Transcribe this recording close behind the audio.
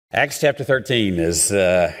Acts chapter 13 is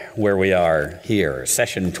where we are here,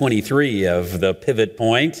 session 23 of the Pivot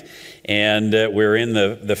Point, and we're in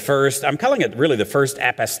the first, I'm calling it really the first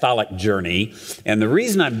apostolic journey, and the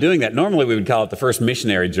reason I'm doing that, normally we would call it the first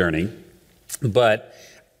missionary journey, but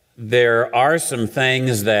there are some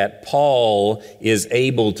things that Paul is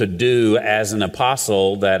able to do as an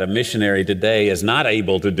apostle that a missionary today is not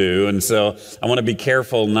able to do. And so I want to be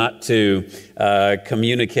careful not to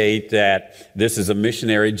communicate that this is a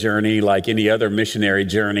missionary journey like any other missionary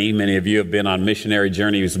journey. Many of you have been on missionary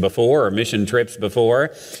journeys before or mission trips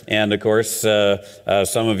before. And of course,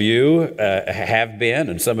 some of you have been,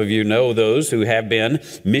 and some of you know those who have been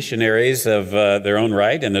missionaries of their own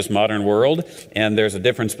right in this modern world. And there's a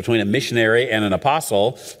difference between a missionary and an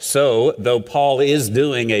apostle. So, though Paul is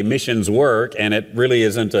doing a missions work, and it really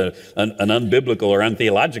isn't an unbiblical or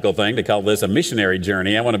untheological thing to call this a missionary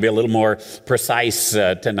journey, I want to be a little more precise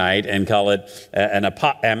tonight and call it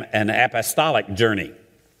an apostolic journey.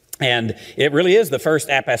 And it really is the first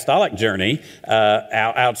apostolic journey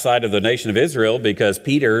outside of the nation of Israel, because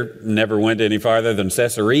Peter never went any farther than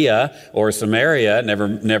Caesarea or Samaria,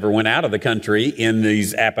 never went out of the country in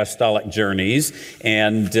these apostolic journeys.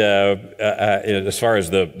 And as far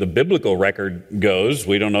as the biblical record goes,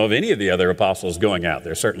 we don't know of any of the other apostles going out.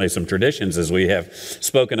 There's certainly some traditions, as we have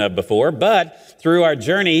spoken of before. But through our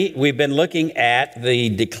journey, we've been looking at the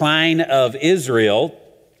decline of Israel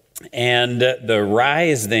and the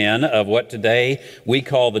rise then of what today we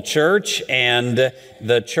call the church. And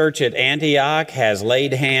the church at Antioch has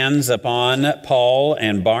laid hands upon Paul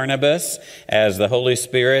and Barnabas as the Holy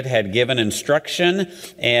Spirit had given instruction,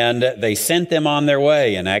 and they sent them on their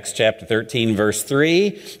way in Acts chapter 13, verse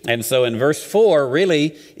 3. And so in verse 4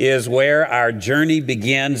 really is where our journey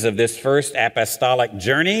begins of this first apostolic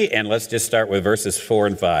journey. And let's just start with verses 4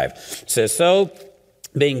 and 5. It says, "So,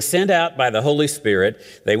 being sent out by the Holy Spirit,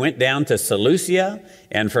 they went down to Seleucia,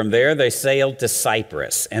 and from there they sailed to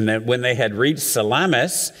Cyprus. And then when they had reached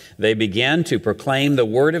Salamis, they began to proclaim the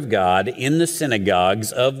word of God in the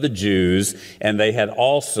synagogues of the Jews, and they had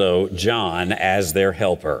also John as their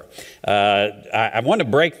helper." I want to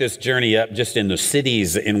break this journey up just in the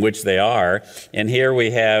cities in which they are. And here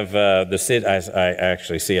we have the city. I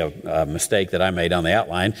actually see a mistake that I made on the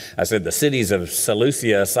outline. I said the cities of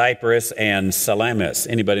Seleucia, Cyprus, and Salamis.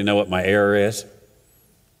 Anybody know what my error is?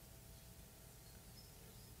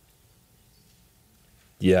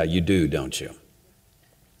 Yeah, you do, don't you?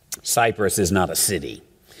 Cyprus is not a city.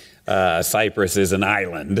 Cyprus is an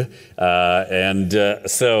island,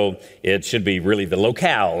 so it should be really the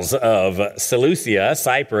locales of Seleucia,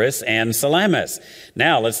 Cyprus, and Salamis.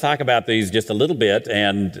 Now, let's talk about these just a little bit,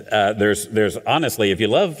 and there's honestly, if you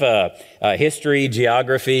love history,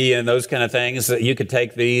 geography, and those kind of things, you could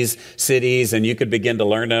take these cities and you could begin to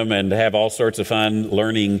learn them and have all sorts of fun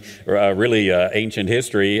learning really ancient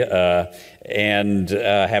history and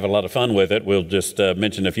have a lot of fun with it. We'll just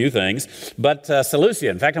mention a few things. But Seleucia,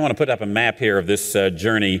 in fact, I want to put up a map here of this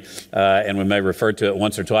journey, and we may refer to it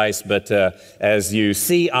once or twice, but as you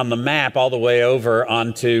see on the map all the way over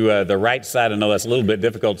onto the right side, I know that's a little bit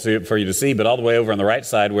difficult for you to see, but all the way over on the right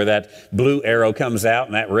side where that blue arrow comes out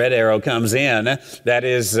and that red arrow comes in, that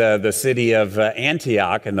is the city of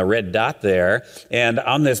Antioch and the red dot there. And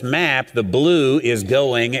on this map, the blue is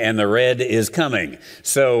going and the red is coming.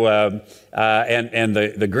 So, and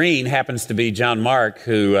the green happens to be John Mark,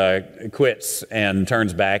 who quits and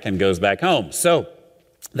turns back and goes back home. So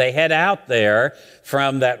they head out there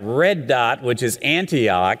from that red dot, which is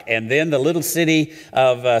Antioch, and then the little city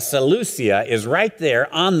of Seleucia is right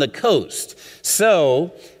there on the coast.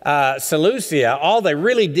 So Seleucia, all they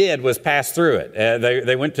really did was pass through it.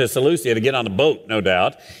 They went to Seleucia to get on a boat, no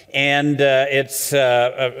doubt, and it's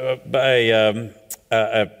a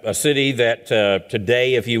city that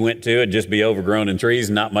today, if you went to, it'd just be overgrown in trees,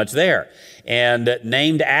 not much there. And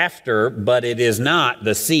named after, but it is not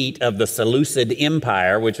the seat of the Seleucid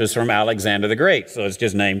Empire, which was from Alexander the Great. So it's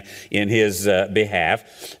just named in his behalf.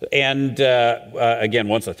 And again,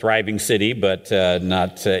 once a thriving city, but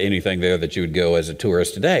not anything there that you would go as a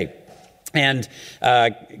tourist today. And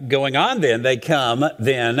going on then, they come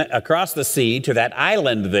then across the sea to that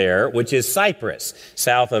island there, which is Cyprus,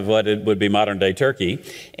 south of what it would be modern-day Turkey.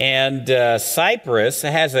 And Cyprus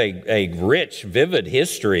has a rich, vivid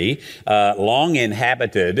history, long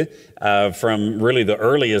inhabited. from really the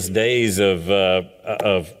earliest days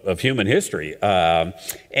of human history.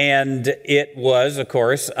 And it was, of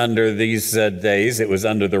course, under these days, it was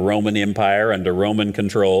under the Roman Empire, under Roman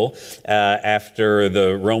control. After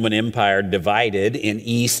the Roman Empire divided in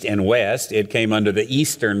East and West, it came under the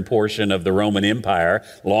eastern portion of the Roman Empire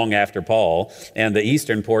long after Paul. And the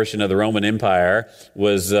eastern portion of the Roman Empire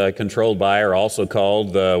was controlled by, or also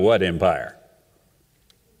called, the what empire?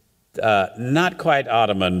 Not quite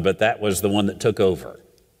Ottoman, but that was the one that took over.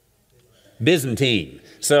 Byzantine.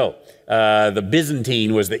 So the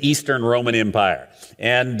Byzantine was the Eastern Roman Empire,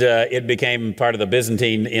 and it became part of the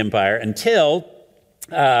Byzantine Empire until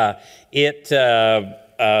it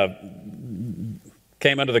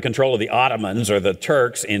came under the control of the Ottomans, or the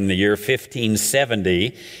Turks, in the year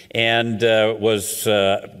 1570, and was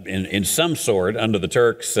in some sort under the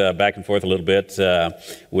Turks, back and forth a little bit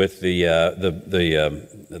with the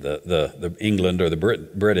England or the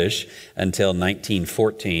British, until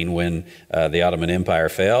 1914, when the Ottoman Empire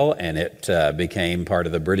fell and it became part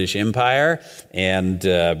of the British Empire and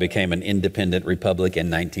became an independent republic in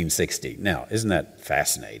 1960. Now, isn't that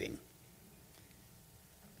fascinating?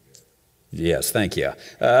 Yes, thank you.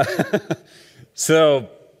 So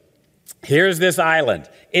here's this island.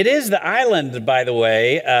 It is the island, by the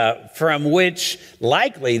way, from which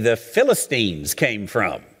likely the Philistines came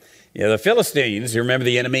from. You know, the Philistines, you remember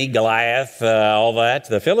the enemy, Goliath, all that?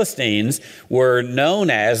 The Philistines were known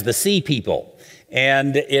as the Sea People.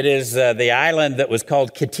 And it is the island that was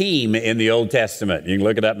called Kittim in the Old Testament. You can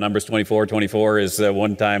look it up. Numbers 24. 24 is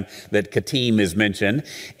one time that Kittim is mentioned.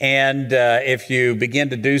 And if you begin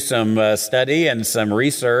to do some study and some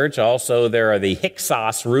research, also there are the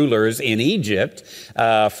Hyksos rulers in Egypt,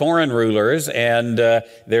 foreign rulers, and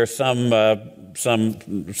there's some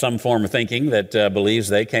form of thinking that believes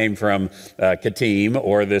they came from Kittim,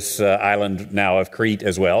 or this island now of Crete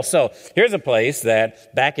as well. So here's a place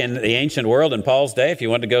that back in the ancient world in Paul's day, if you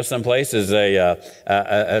wanted to go someplace as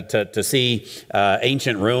to see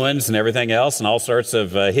ancient ruins and everything else and all sorts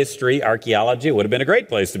of history, archaeology, it would have been a great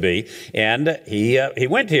place to be. And he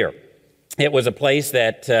went here. It was a place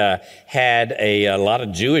that had a lot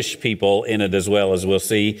of Jewish people in it as well, as we'll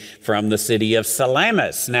see, from the city of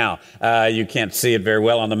Salamis. Now, you can't see it very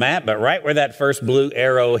well on the map, but right where that first blue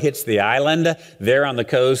arrow hits the island, there on the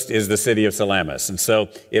coast is the city of Salamis. And so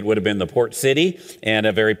it would have been the port city and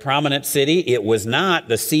a very prominent city. It was not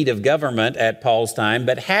the seat of government at Paul's time,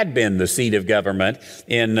 but had been the seat of government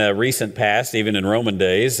in recent past, even in Roman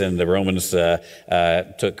days. And the Romans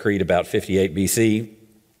took Crete about 58 BC.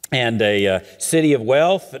 And a city of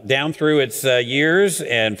wealth down through its years.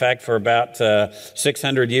 In fact, for about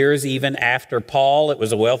 600 years, even after Paul, it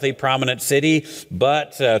was a wealthy, prominent city.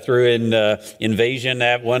 But through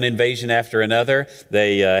one invasion after another,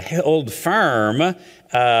 they held firm.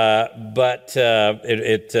 But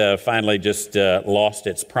it finally just lost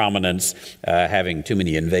its prominence, having too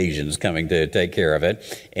many invasions coming to take care of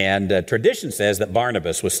it. And tradition says that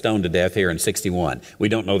Barnabas was stoned to death here in 61. We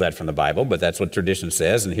don't know that from the Bible, but that's what tradition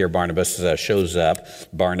says. And here Barnabas shows up,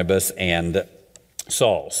 Barnabas and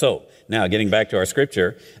Saul. So now getting back to our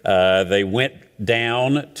scripture, they went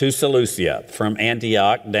down to Seleucia, from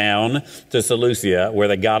Antioch down to Seleucia, where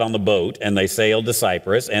they got on the boat and they sailed to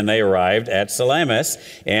Cyprus, and they arrived at Salamis,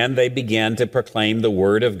 and they began to proclaim the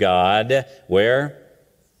word of God. Where?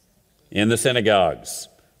 In the synagogues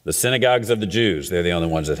of the Jews. They're the only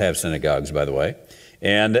ones that have synagogues, by the way.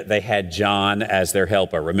 And they had John as their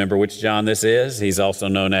helper. Remember which John this is? He's also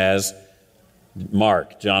known as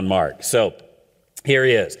Mark, John Mark. So here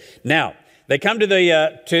he is. Now, they come to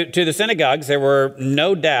the synagogues. There were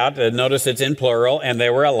no doubt, notice it's in plural, and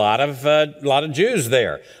there were a lot of Jews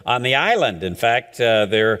there on the island. In fact,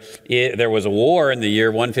 there was a war in the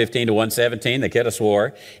year 115 to 117, the Kittis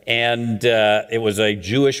War, and it was a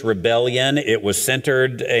Jewish rebellion. It was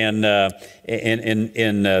centered in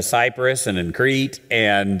Cyprus and in Crete,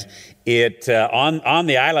 and it on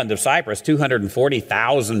the island of Cyprus,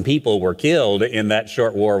 240,000 people were killed in that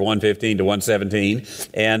short war of 115 to 117,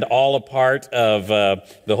 and all a part of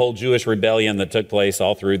the whole Jewish rebellion that took place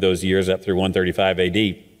all through those years up through 135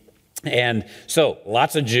 AD. And so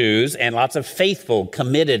lots of Jews and lots of faithful,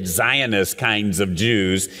 committed Zionist kinds of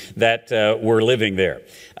Jews that were living there.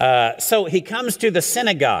 So he comes to the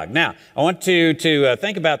synagogue. Now, I want to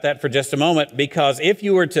think about that for just a moment, because if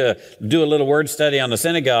you were to do a little word study on the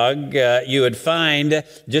synagogue, you would find,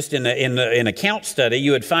 just in a count study,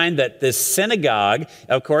 you would find that this synagogue,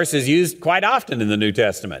 of course, is used quite often in the New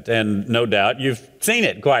Testament. And no doubt you've seen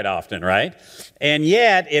it quite often, right? And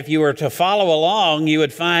yet, if you were to follow along, you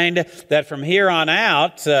would find that from here on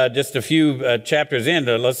out, just a few chapters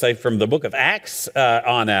into, let's say from the book of Acts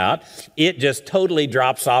on out, it just totally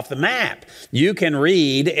drops off the map. You can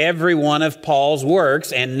read every one of Paul's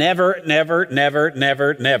works and never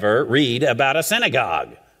read about a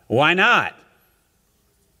synagogue. Why not?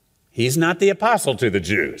 He's not the apostle to the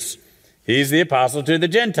Jews. He's the apostle to the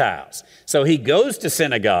Gentiles. So he goes to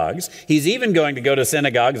synagogues. He's even going to go to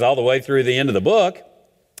synagogues all the way through the end of the book.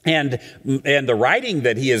 And the writing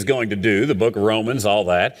that he is going to do, the book of Romans, all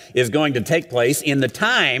that, is going to take place in the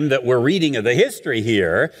time that we're reading of the history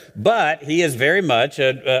here. But he is very much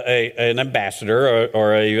an ambassador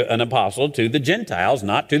or an apostle to the Gentiles,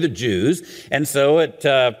 not to the Jews. And so it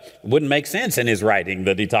wouldn't make sense in his writing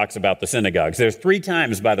that he talks about the synagogues. There's 3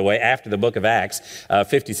 times, by the way, after the book of Acts,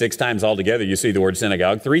 56 times altogether you see the word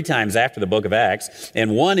synagogue, 3 times after the book of Acts.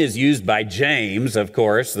 And one is used by James, of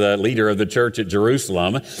course, the leader of the church at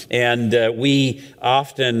Jerusalem. And we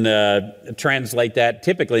often translate that,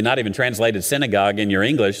 typically not even translated synagogue in your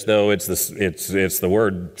English, though it's the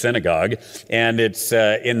word synagogue. And it's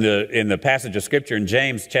in the passage of Scripture in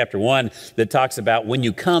James chapter 1 that talks about when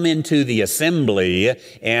you come into the assembly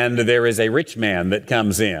and there is a rich man that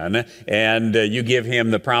comes in and you give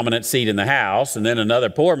him the prominent seat in the house, and then another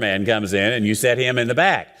poor man comes in and you set him in the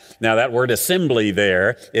back. Now, that word assembly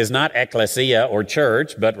there is not ecclesia or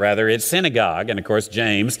church, but rather it's synagogue. And, of course,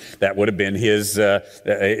 James, that would have been his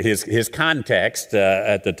context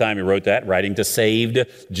at the time he wrote that, writing to saved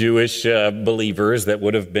Jewish believers that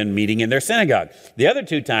would have been meeting in their synagogue. The other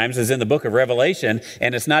 2 times is in the book of Revelation,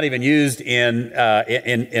 and it's not even used in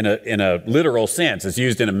a literal sense. It's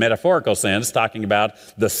used in a metaphorical sense, talking about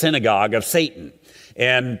the synagogue of Satan.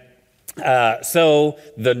 And so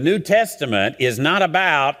the New Testament is not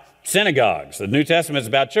about synagogues. The New Testament is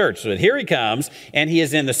about church. So here he comes, and he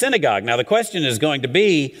is in the synagogue. Now, the question is going to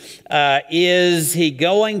be, is he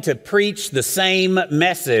going to preach the same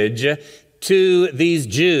message to these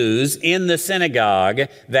Jews in the synagogue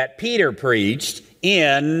that Peter preached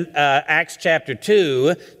in Acts chapter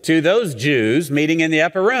 2 to those Jews meeting in the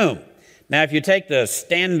upper room? Now, if you take the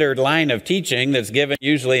standard line of teaching that's given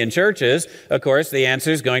usually in churches, of course, the answer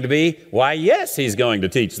is going to be, why, yes, he's going to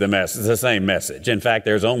teach the same message. In fact,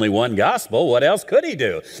 there's only one gospel. What else could he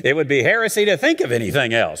do? It would be heresy to think of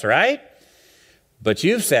anything else, right? But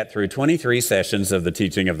you've sat through 23 sessions of the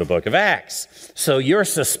teaching of the book of Acts. So you're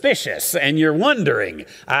suspicious and you're wondering,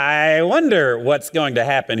 I wonder what's going to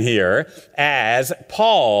happen here as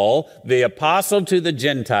Paul, the apostle to the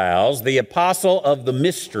Gentiles, the apostle of the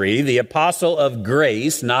mystery, the apostle of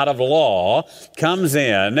grace, not of law, comes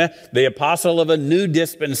in, the apostle of a new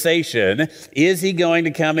dispensation. Is he going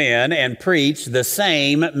to come in and preach the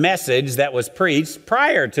same message that was preached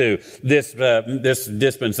prior to this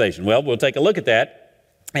dispensation? Well, we'll take a look at that.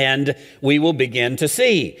 And we will begin to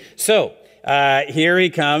see. So, here he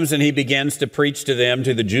comes and he begins to preach to them,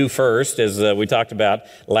 to the Jew first, as we talked about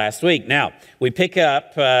last week. Now, we pick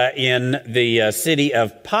up in the city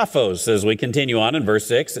of Paphos as we continue on in verse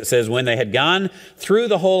 6. It says, when they had gone through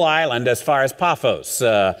the whole island as far as Paphos.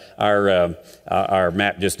 Our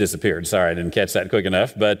map just disappeared. Sorry, I didn't catch that quick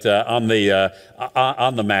enough. But on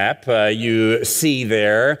the map, you see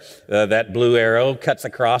there that blue arrow cuts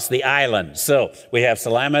across the island. So we have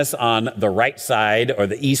Salamis on the right side or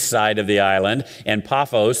the east side of the island, and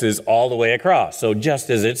Paphos is all the way across. So just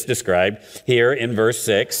as it's described here in verse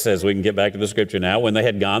 6, as we can get back to the scripture now, when they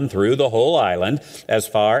had gone through the whole island as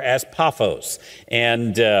far as Paphos.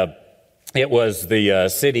 And it was the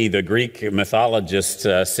city, the Greek mythologists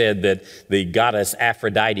said that the goddess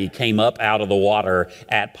Aphrodite came up out of the water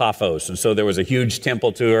at Paphos. And so there was a huge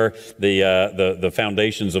temple to her, the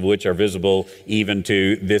foundations of which are visible even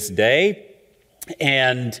to this day.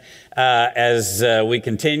 And as we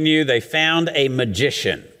continue, they found a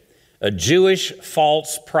magician, a Jewish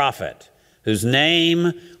false prophet, whose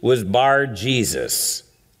name was Bar-Jesus.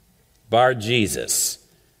 Bar-Jesus.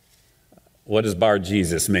 What does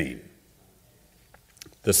Bar-Jesus mean?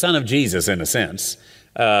 The son of Jesus, in a sense.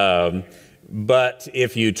 But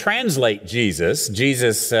if you translate Jesus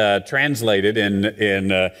translated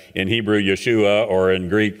in Hebrew Yeshua, or in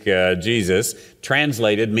Greek Jesus,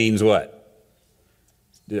 translated means what?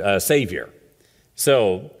 Savior.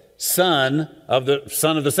 So son of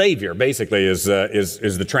the Savior, basically, is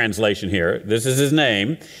the translation here. This is his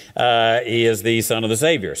name. He is the son of the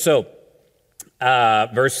Savior. So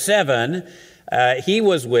verse 7. He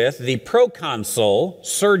was with the proconsul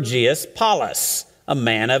Sergius Paulus, a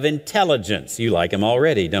man of intelligence. You like him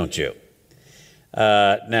already, don't you?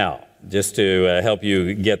 Now, just to help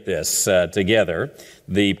you get this together,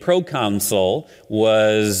 the proconsul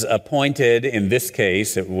was appointed, in this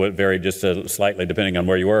case, it would vary just slightly depending on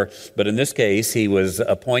where you were, but in this case, he was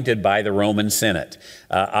appointed by the Roman Senate.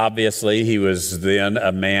 Obviously, he was then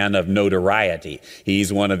a man of notoriety.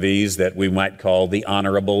 He's one of these that we might call the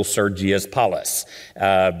Honorable Sergius Paulus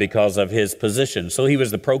because of his position. So he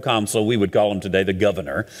was the proconsul. We would call him today the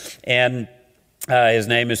governor. And his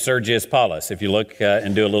name is Sergius Paulus. If you look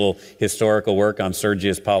and do a little historical work on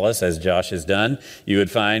Sergius Paulus, as Josh has done, you would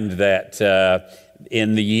find that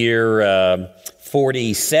in the year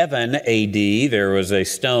 47 AD, there was a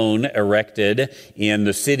stone erected in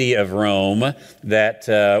the city of Rome that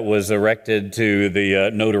was erected to the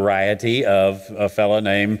notoriety of a fellow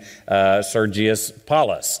named Sergius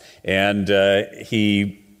Paulus. And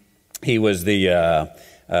he was the,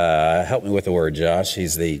 help me with the word, Josh,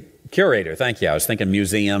 he's the curator. Thank you. I was thinking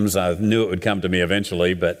museums. I knew it would come to me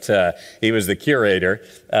eventually, but he was the curator,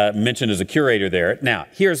 mentioned as a curator there. Now,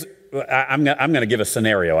 I'm going to give a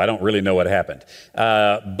scenario. I don't really know what happened.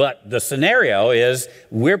 But the scenario is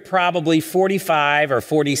we're probably 45 or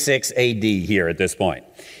 46 AD here at this point.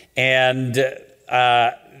 And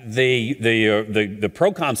the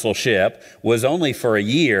proconsulship was only for a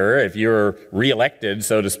year. If you're reelected,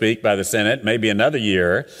 so to speak, by the Senate, maybe another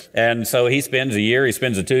year. And so he spends a year, he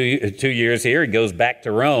spends 2 years here. He goes back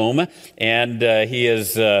to Rome, and he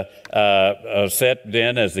is set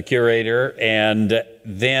then as the curator. And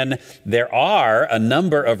then there are a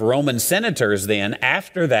number of Roman senators then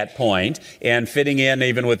after that point, and fitting in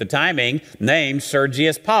even with the timing, named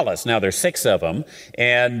Sergius Paulus. Now there's 6 of them,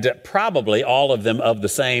 and probably all of them of the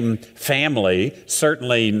same family,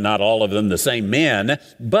 certainly not all of them the same men,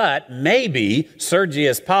 but maybe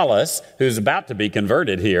Sergius Paulus, who's about to be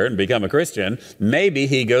converted here and become a Christian, maybe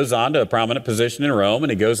he goes on to a prominent position in Rome, and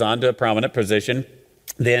he goes on to a prominent position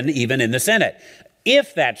then even in the Senate.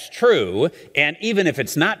 If that's true, and even if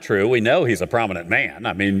it's not true, we know he's a prominent man.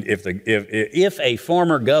 I mean, if a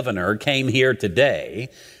former governor came here today,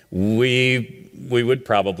 we would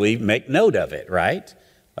probably make note of it, right?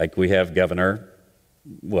 Like we have Governor,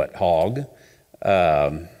 Hogg,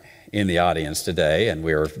 in the audience today, and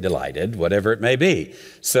we're delighted, whatever it may be.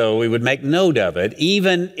 So we would make note of it,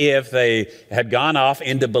 even if they had gone off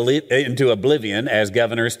into oblivion, as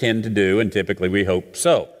governors tend to do, and typically we hope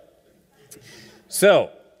so. So,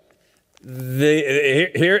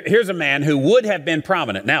 here's a man who would have been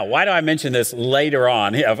prominent. Now, why do I mention this later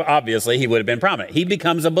on? Obviously, he would have been prominent. He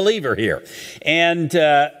becomes a believer here. And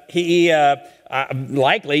he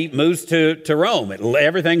likely moves to Rome.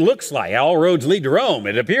 Everything looks like all roads lead to Rome.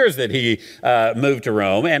 It appears that he moved to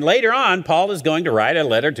Rome. And later on, Paul is going to write a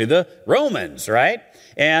letter to the Romans, right?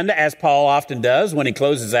 And as Paul often does when he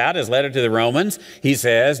closes out his letter to the Romans, he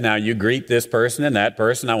says, now you greet this person and that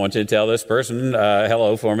person. I want you to tell this person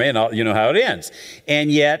hello for me, and you know how it ends.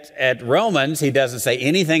 And yet at Romans, he doesn't say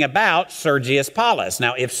anything about Sergius Paulus.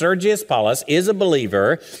 Now, if Sergius Paulus is a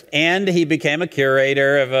believer and he became a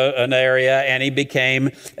curator of an area and he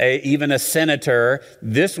became even a senator,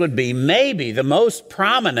 this would be maybe the most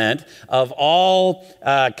prominent of all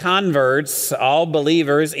converts, all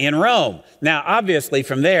believers in Rome. Now, obviously,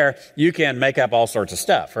 from there, you can make up all sorts of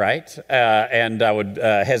stuff, right? And I would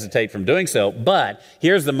hesitate from doing so. But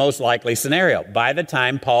here's the most likely scenario. By the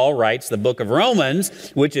time Paul writes the book of Romans,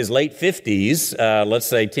 which is late 50s, let's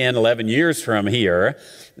say 10, 11 years from here,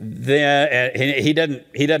 then he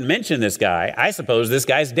doesn't mention this guy. I suppose this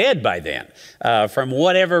guy's dead by then, from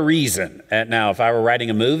whatever reason. Now, if I were writing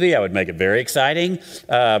a movie, I would make it very exciting,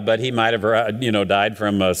 but he might have, died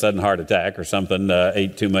from a sudden heart attack or something,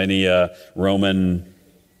 ate too many Roman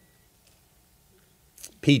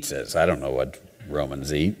pizzas. I don't know what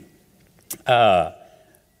Romans eat.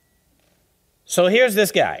 So here's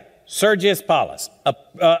this guy, Sergius Paulus,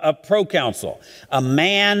 a proconsul, a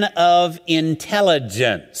man of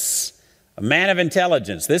intelligence. A man of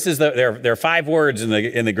intelligence. This is there are 5 words in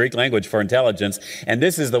the Greek language for intelligence, and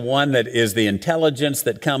this is the one that is the intelligence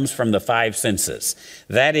that comes from the 5 senses.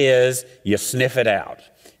 That is, you sniff it out,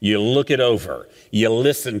 you look it over, you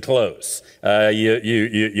listen close,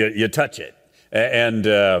 you touch it, and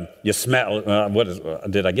you smell.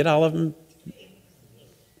 Did I get all of them?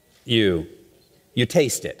 You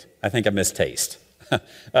taste it. I think I missed taste.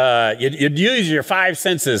 You'd use your 5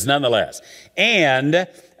 senses nonetheless, and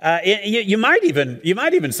you might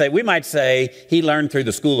even say, we might say he learned through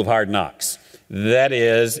the school of hard knocks. That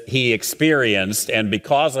is, he experienced, and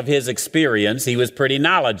because of his experience, he was pretty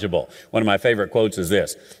knowledgeable. One of my favorite quotes is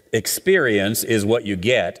this: experience is what you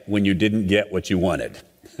get when you didn't get what you wanted.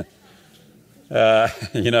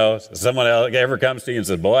 Someone else ever comes to you and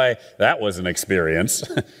says, boy, that was an experience.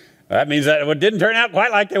 That means that it didn't turn out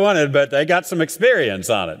quite like they wanted, but they got some experience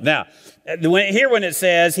on it. Now, when it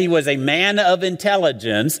says he was a man of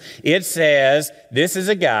intelligence, it says this is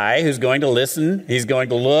a guy who's going to listen, he's going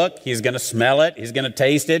to look, he's going to smell it, he's going to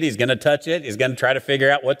taste it, he's going to touch it, he's going to try to figure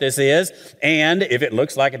out what this is. And if it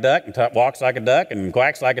looks like a duck and walks like a duck and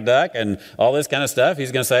quacks like a duck and all this kind of stuff,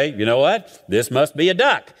 he's going to say, you know what? This must be a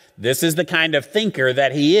duck. This is the kind of thinker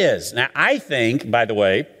that he is. Now, I think, by the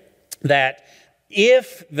way, that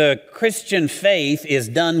if the Christian faith is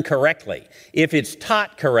done correctly, if it's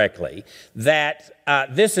taught correctly, that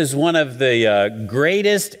this is one of the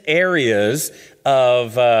greatest areas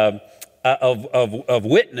of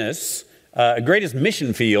witness, greatest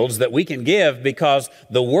mission fields that we can give, because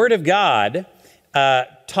the Word of God,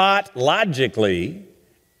 taught logically,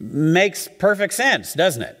 makes perfect sense,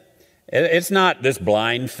 doesn't it? It's not this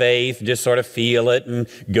blind faith, just sort of feel it and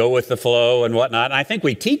go with the flow and whatnot. And I think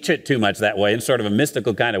we teach it too much that way, in sort of a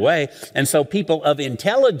mystical kind of way. And so people of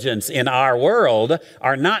intelligence in our world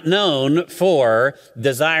are not known for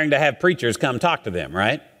desiring to have preachers come talk to them,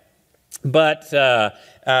 right? But,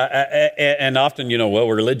 and often,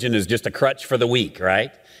 religion is just a crutch for the weak,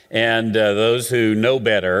 right? And those who know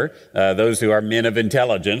better, those who are men of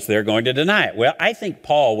intelligence, they're going to deny it. Well, I think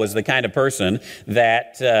Paul was the kind of person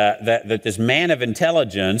that this man of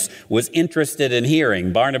intelligence was interested in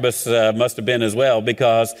hearing. Barnabas must have been as well,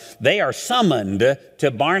 because they are summoned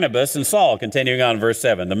to Barnabas and Saul. Continuing on in verse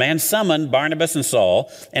 7. The man summoned Barnabas and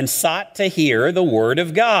Saul and sought to hear the word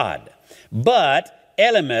of God. But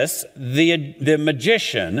Elymas, the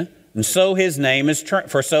magician, and so his name is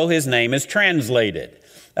translated.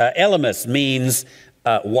 Elymas means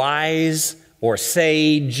wise or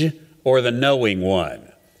sage or the knowing one.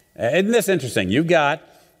 Isn't this interesting? You've got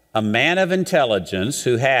a man of intelligence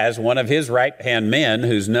who has one of his right-hand men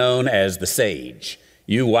who's known as the sage,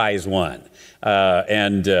 you wise one.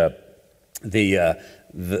 The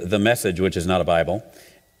Message, which is not a Bible,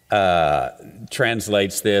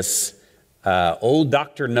 translates this, old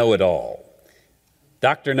Dr. Know-it-all.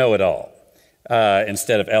 Dr. Know-it-all.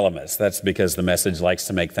 Instead of Elymas. That's because the Message likes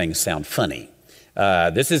to make things sound funny.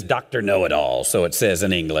 This is Dr. Know-it-all, so it says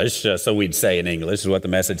in English. So we'd say in English is what the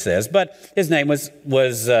Message says. But his name was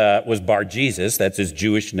Bar-Jesus. That's his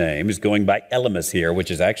Jewish name. He's going by Elymas here, which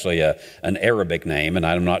is actually an Arabic name, and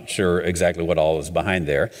I'm not sure exactly what all is behind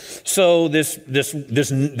there. So this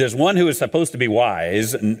one who is supposed to be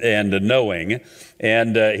wise and knowing,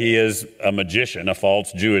 and he is a magician, a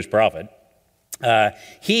false Jewish prophet.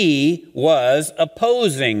 He was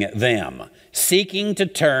opposing them, seeking to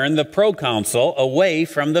turn the proconsul away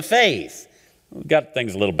from the faith. We've got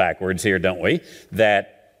things a little backwards here, don't we?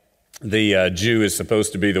 That the Jew is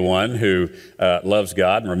supposed to be the one who loves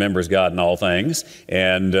God and remembers God in all things,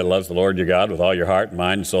 and loves the Lord your God with all your heart, and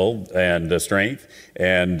mind, and soul, and strength,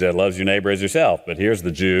 and loves your neighbor as yourself. But here's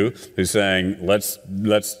the Jew who's saying, let's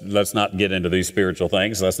not get into these spiritual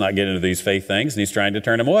things, let's not get into these faith things, and he's trying to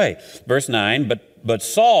turn him away. Verse 9, but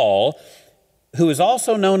Saul, who is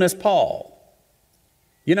also known as Paul.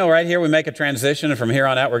 Right here we make a transition, and from here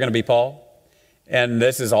on out we're going to be Paul. And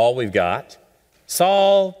this is all we've got.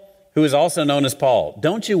 Saul, who is also known as Paul.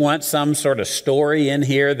 Don't you want some sort of story in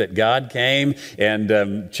here that God came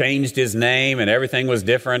and changed his name and everything was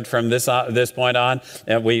different from this point on?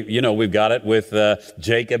 And we've got it with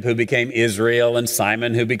Jacob, who became Israel, and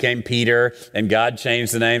Simon, who became Peter, and God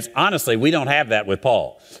changed the names. Honestly, we don't have that with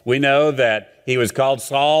Paul. We know that he was called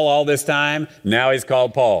Saul all this time. Now he's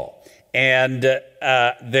called Paul. And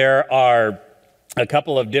there are a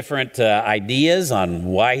couple of different ideas on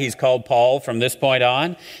why he's called Paul from this point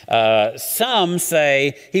on. Some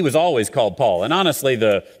say he was always called Paul. And honestly,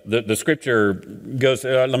 the scripture goes,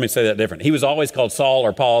 let me say that different. He was always called Saul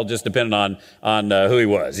or Paul, just depending on who he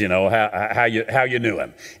was, how you knew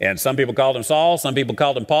him. And some people called him Saul, some people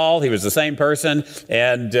called him Paul. He was the same person,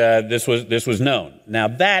 and this was known. Now,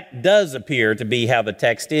 that does appear to be how the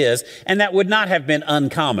text is, and that would not have been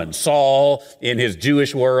uncommon. Saul in his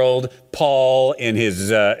Jewish world, Paul in his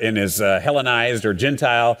Hellenized or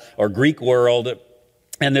Gentile or Greek world,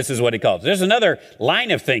 and this is what he calls. There's another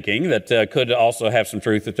line of thinking that could also have some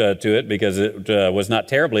truth to it, because it was not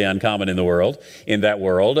terribly uncommon in that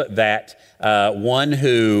world, that one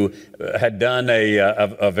who had done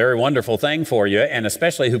a very wonderful thing for you, and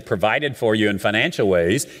especially who provided for you in financial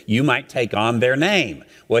ways, you might take on their name.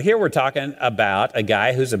 Well, here we're talking about a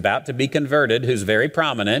guy who's about to be converted, who's very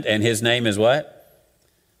prominent, and his name is what?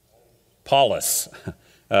 Paulus,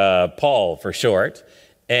 Paul for short.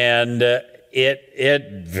 And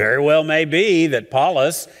it very well may be that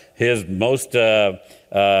Paulus, his most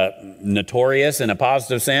notorious, in a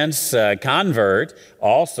positive sense, convert,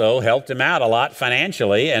 also helped him out a lot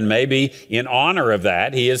financially, and maybe in honor of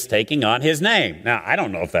that, he is taking on his name. Now, I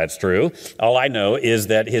don't know if that's true. All I know is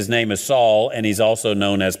that his name is Saul, and he's also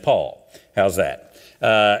known as Paul. How's that?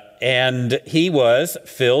 And he was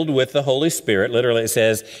filled with the Holy Spirit. Literally, it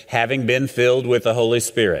says, having been filled with the Holy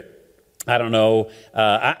Spirit. I don't know.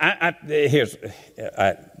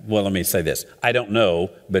 Let me say this. I don't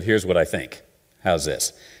know, but here's what I think. How's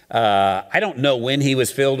this? I don't know when he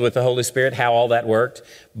was filled with the Holy Spirit, how all that worked,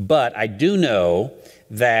 but I do know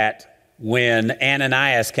that when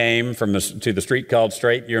Ananias came to the street called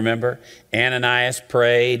Straight, you remember? Ananias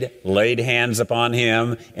prayed, laid hands upon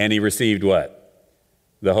him, and he received what?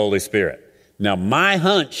 The Holy Spirit. Now, my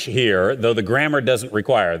hunch here, though the grammar doesn't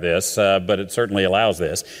require this, but it certainly allows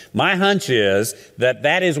this, my hunch is that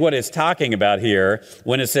that is what it's talking about here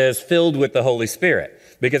when it says filled with the Holy Spirit.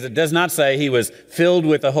 Because it does not say he was filled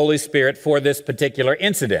with the Holy Spirit for this particular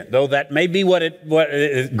incident, though that may be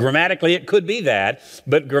grammatically it could be that,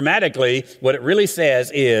 but grammatically what it really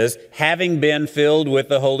says is, having been filled with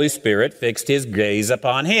the Holy Spirit, fixed his gaze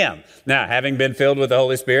upon him. Now, having been filled with the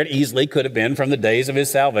Holy Spirit easily could have been from the days of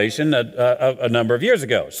his salvation a number of years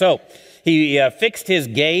ago. So he fixed his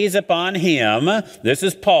gaze upon him, this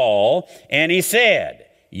is Paul, and he said,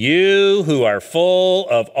 you who are full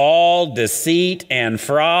of all deceit and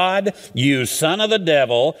fraud, you son of the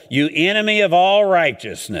devil, you enemy of all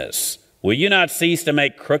righteousness, will you not cease to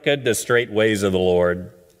make crooked the straight ways of the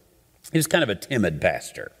Lord? He's kind of a timid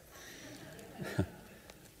pastor.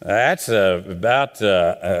 That's about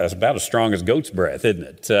as strong as goat's breath, isn't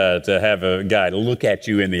it? To have a guy look at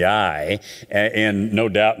you in the eye, and no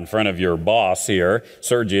doubt in front of your boss here,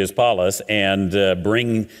 Sergius Paulus, and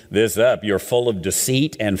bring this up. You're full of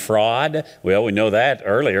deceit and fraud. Well, we know that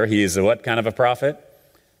earlier. He is what kind of a prophet?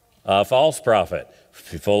 A false prophet,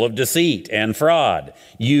 full of deceit and fraud.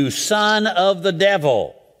 You son of the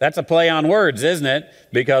devil. That's a play on words, isn't it?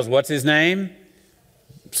 Because what's his name?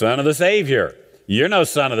 Son of the Savior. You're no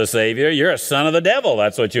son of the Savior. You're a son of the devil.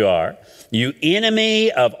 That's what you are. You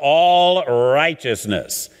enemy of all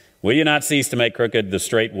righteousness. Will you not cease to make crooked the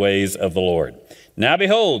straight ways of the Lord? Now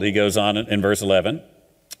behold, he goes on in verse 11,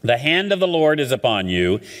 the hand of the Lord is upon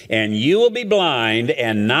you, and you will be blind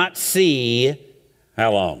and not see,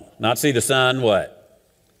 how long? Not see the sun, what?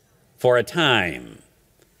 For a time.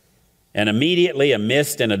 And immediately a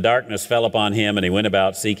mist and a darkness fell upon him, and he went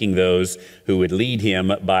about seeking those who would lead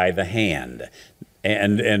him by the hand.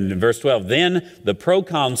 And verse 12, then the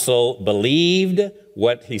proconsul believed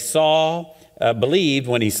when he saw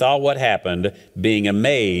what happened, being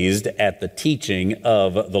amazed at the teaching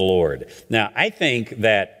of the Lord. Now, I think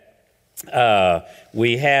that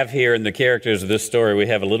we have here in the characters of this story, we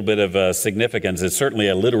have a little bit of significance. It's certainly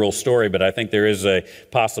a literal story, but I think there is a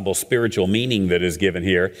possible spiritual meaning that is given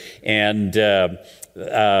here. And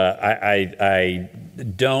I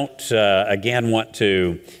don't, again, want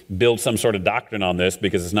to build some sort of doctrine on this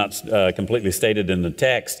because it's not completely stated in the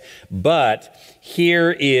text. But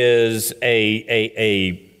here is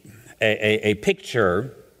a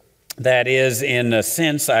picture that is, in a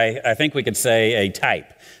sense, I think we could say a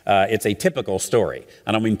type. It's a typical story.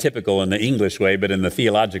 I don't mean typical in the English way, but in the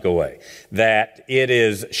theological way, that it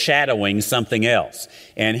is shadowing something else.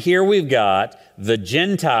 And here we've got the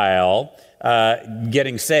Gentile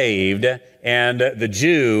getting saved and the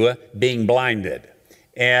Jew being blinded.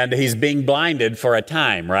 And he's being blinded for a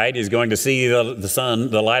time, right? He's going to see the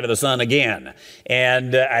sun, the light of the sun again.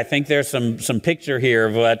 And I think there's some picture here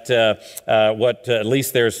of what at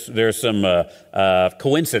least there's some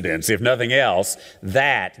coincidence, if nothing else,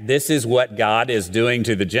 that this is what God is doing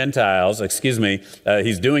to the Gentiles.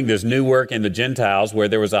 He's doing this new work in the Gentiles where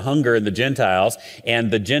there was a hunger in the Gentiles,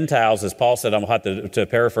 and the Gentiles, as Paul said, I'm going to have to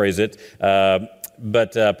paraphrase it.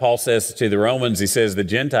 But Paul says to the Romans, he says, the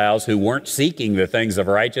Gentiles who weren't seeking the things of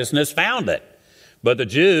righteousness found it. But the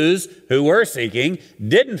Jews who were seeking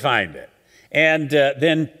didn't find it. And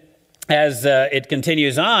then as it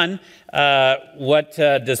continues on, what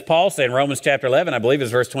does Paul say in Romans chapter 11, I believe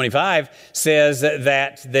it's verse 25, says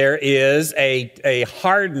that there is a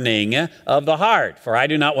hardening of the heart. For I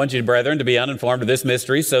do not want you, brethren, to be uninformed of this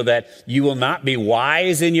mystery, so that you will not be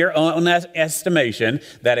wise in your own estimation,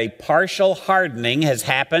 that a partial hardening has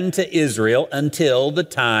happened to Israel until the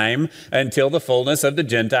fullness of the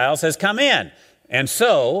Gentiles has come in. And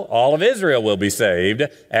so all of Israel will be saved,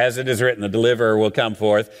 as it is written, the deliverer will come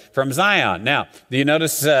forth from Zion. Now, do you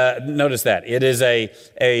notice that? It is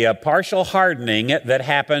a partial hardening that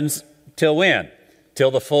happens till when?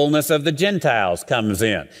 till the fullness of the Gentiles comes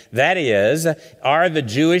in. That is, are the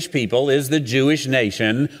Jewish people, is the Jewish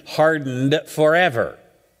nation hardened forever?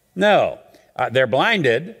 No. They're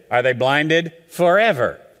blinded. Are they blinded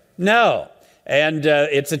forever? No. And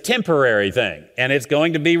it's a temporary thing, and it's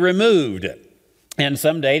going to be removed. And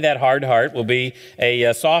someday that hard heart will be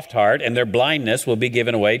a soft heart, and their blindness will be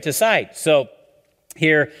given away to sight. So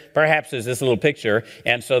here, perhaps, is this little picture.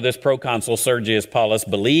 And so this proconsul Sergius Paulus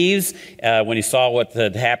believes when he saw what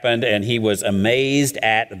had happened, and he was amazed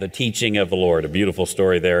at the teaching of the Lord. A beautiful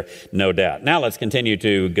story there, no doubt. Now let's continue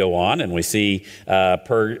to go on, and we see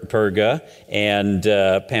Perga and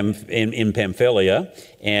in Pamphylia,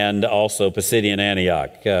 and also Pisidian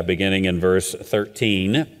Antioch, beginning in verse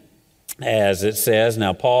 13. As it says,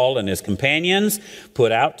 now Paul and his companions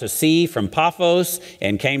put out to sea from Paphos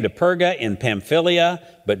and came to Perga in Pamphylia,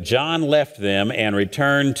 but John left them and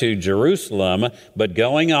returned to Jerusalem. But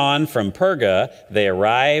going on from Perga, they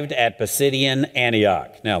arrived at Pisidian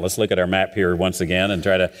Antioch. Now let's look at our map here once again and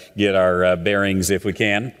try to get our bearings if we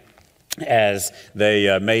can. As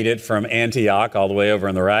they made it from Antioch all the way over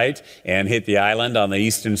on the right and hit the island on the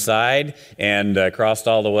eastern side and crossed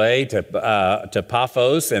all the way to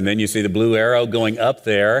Paphos, and then you see the blue arrow going up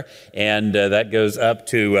there, and that goes up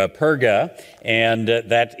to Perga, and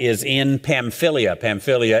that is in Pamphylia.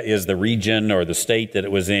 Pamphylia is the region or the state that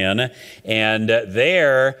it was in, and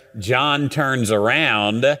there John turns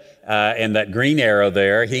around. And that green arrow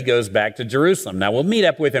there, he goes back to Jerusalem. Now, we'll meet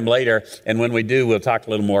up with him later, and when we do, we'll talk a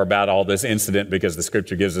little more about all this incident because the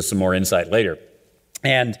Scripture gives us some more insight later.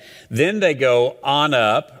 And then they go on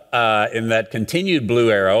up in that continued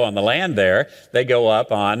blue arrow on the land there. They go up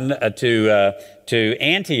on to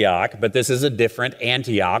Antioch, but this is a different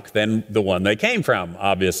Antioch than the one they came from,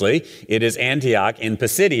 obviously. It is Antioch in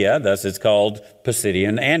Pisidia, thus it's called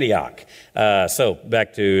Pisidian Antioch. So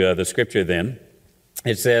back to the Scripture then.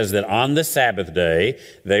 It says that on the Sabbath day,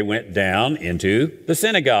 they went down into the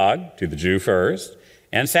synagogue, to the Jew first,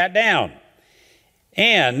 and sat down.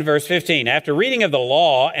 And, verse 15, after reading of the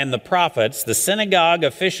law and the prophets, the synagogue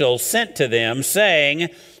officials sent to them, saying,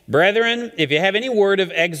 Brethren, if you have any word of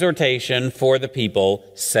exhortation for the people,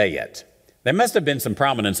 say it. There must have been some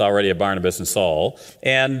prominence already of Barnabas and Saul,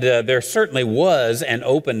 and there certainly was an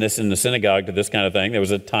openness in the synagogue to this kind of thing. There was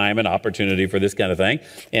a time and opportunity for this kind of thing.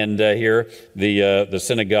 And here the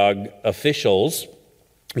synagogue officials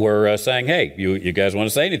were saying, hey, you guys want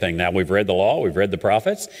to say anything? Now we've read the law, we've read the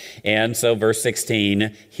prophets. And so verse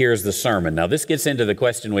 16, here's the sermon. Now this gets into the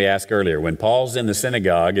question we asked earlier. When Paul's in the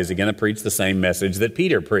synagogue, is he going to preach the same message that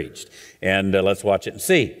Peter preached? And let's watch it and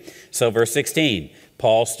see. So verse 16,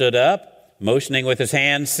 Paul stood up, motioning with his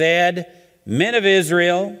hand, said, Men of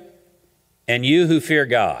Israel, and you who fear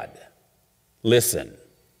God, listen.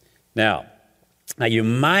 Now you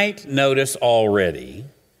might notice already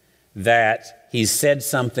that he said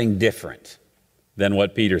something different than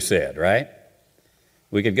what Peter said, right?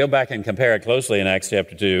 We could go back and compare it closely in Acts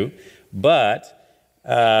chapter 2, but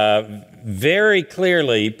very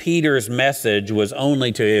clearly Peter's message was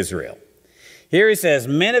only to Israel. Here he says,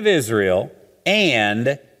 Men of Israel,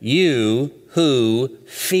 and you who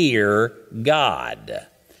fear God.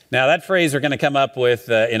 Now, that phrase we're going to come up with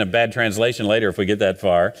in a bad translation later if we get that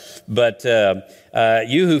far. But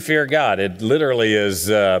you who fear God, it literally is,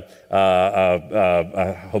 I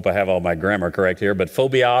hope I have all my grammar correct here, but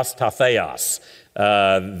phobios tatheos,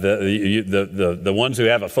 the ones who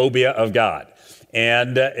have a phobia of God.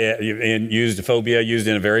 And phobia used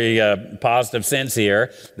in a very positive sense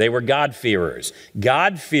here. They were God-fearers.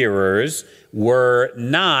 God-fearers were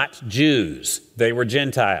not Jews. They were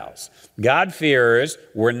Gentiles. God-fearers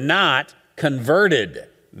were not converted.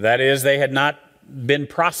 That is, they had not been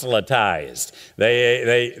proselytized.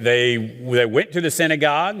 They went to the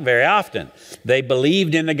synagogue very often. They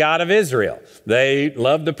believed in the God of Israel. They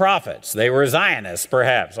loved the prophets. They were Zionists,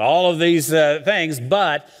 perhaps. All of these things,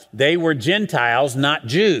 but they were Gentiles, not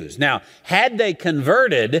Jews. Now, had they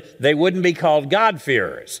converted, they wouldn't be called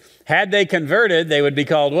God-fearers. Had they converted, they would be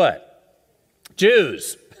called what?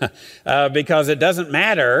 Jews. Because it doesn't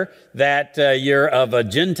matter that you're of a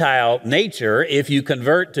Gentile nature. If you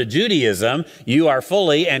convert to Judaism, you are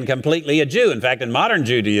fully and completely a Jew. In fact, in modern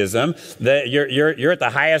Judaism, you're at the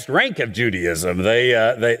highest rank of Judaism.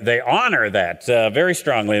 They honor that very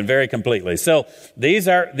strongly and very completely. So these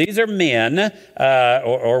are men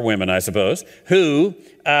or women, I suppose, who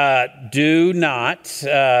do not,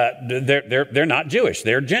 they're not Jewish.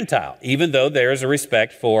 They're Gentile, even though there's a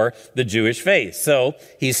respect for the Jewish faith. So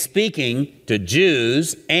he's speaking to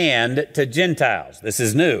Jews and to Gentiles. This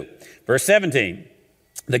is new. Verse 17,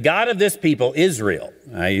 The God of this people, Israel.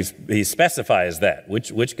 He specifies that.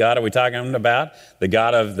 Which God are we talking about? The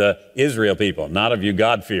God of the Israel people, not of you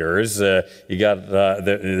God-fearers.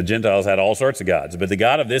 The Gentiles had all sorts of gods. But the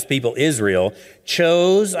God of this people, Israel,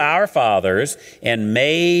 chose our fathers and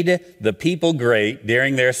made the people great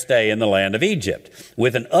during their stay in the land of Egypt.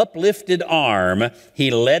 With an uplifted arm, he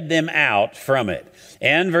led them out from it.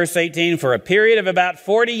 And verse 18, for a period of about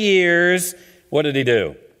 40 years, what did he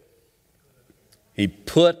do? He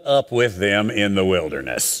put up with them in the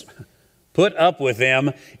wilderness. Put up with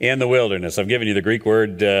them in the wilderness. I've given you the Greek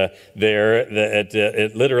word there.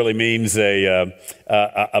 It literally means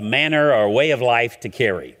a manner or way of life to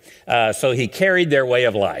carry. So he carried their way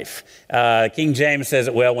of life. King James says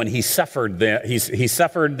it well when he suffered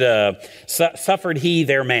them. Suffered he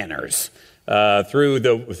their manners. Through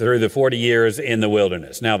the 40 years in the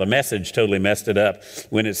wilderness. Now, the Message totally messed it up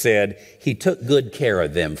when it said, he took good care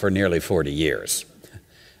of them for nearly 40 years.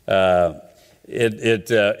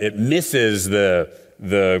 It misses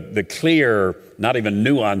the clear, not even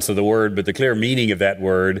nuance of the word, but the clear meaning of that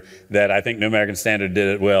word that I think New American Standard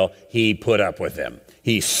did it well. He put up with them.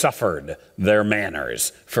 He suffered their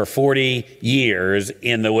manners for 40 years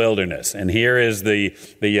in the wilderness. And here is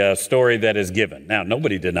the story that is given. Now,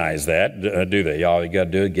 nobody denies that, do they? All you got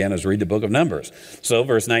to do again is read the book of Numbers. So,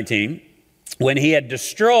 verse 19, when he had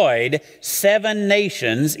destroyed 7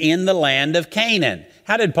 nations in the land of Canaan.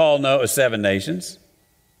 How did Paul know it was 7 nations?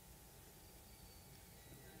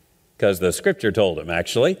 Because the Scripture told him,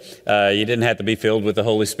 actually. You didn't have to be filled with the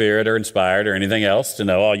Holy Spirit or inspired or anything else to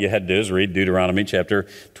know. All you had to do is read Deuteronomy chapter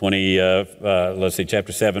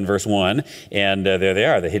 7, verse 1. And there they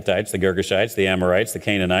are, the Hittites, the Girgashites, the Amorites, the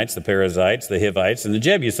Canaanites, the Perizzites, the Hivites, and the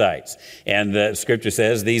Jebusites. And the Scripture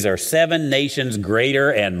says these are 7 nations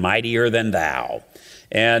greater and mightier than thou.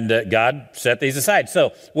 And God set these aside.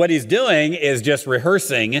 So what he's doing is just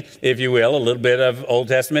rehearsing, if you will, a little bit of Old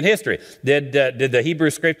Testament history. Did the Hebrew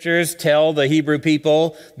Scriptures tell the Hebrew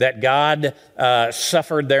people that God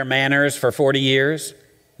suffered their manners for 40 years?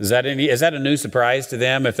 Is that a new surprise to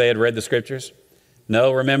them if they had read the Scriptures?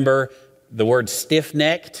 No, remember the word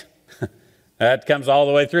stiff-necked? That comes all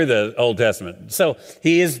the way through the Old Testament. So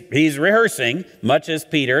he's rehearsing, much as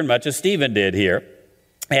Peter and much as Stephen did here.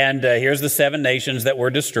 And here's the 7 nations that were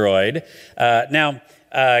destroyed. Now,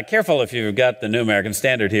 careful if you've got the New American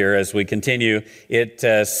Standard here as we continue. It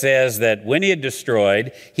says that when he had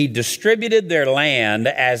destroyed, he distributed their land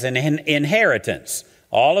as an inheritance,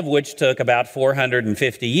 all of which took about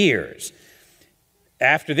 450 years.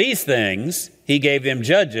 After these things, he gave them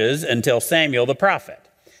judges until Samuel the prophet.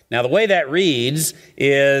 Now, the way that reads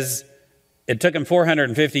is it took him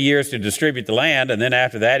 450 years to distribute the land, and then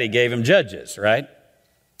after that, he gave him judges, right?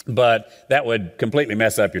 But that would completely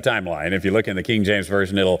mess up your timeline. If you look in the King James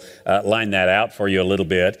Version, it'll line that out for you a little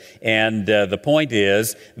bit. And the point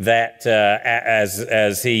is that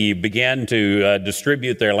as he began to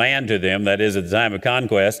distribute their land to them, that is at the time of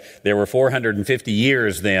conquest, there were 450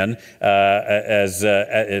 years then,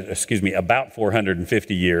 about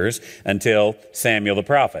 450 years until Samuel the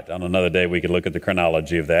prophet. On another day, we could look at the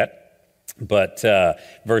chronology of that. But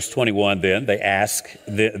verse 21, then they ask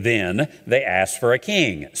for a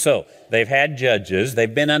king. So they've had judges.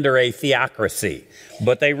 They've been under a theocracy.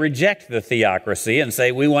 But they reject the theocracy and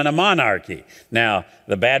say, we want a monarchy. Now,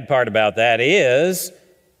 the bad part about that is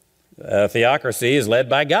theocracy is led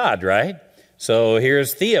by God, right? So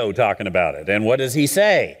here's Theo talking about it. And what does he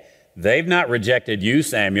say? They've not rejected you,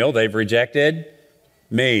 Samuel. They've rejected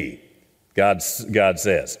me, God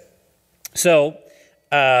says. So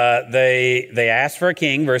they asked for a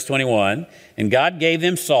king, verse 21, and God gave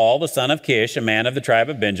them Saul, the son of Kish, a man of the tribe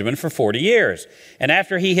of Benjamin, for 40 years. And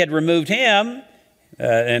after he had removed him,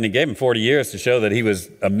 and he gave him 40 years to show that he was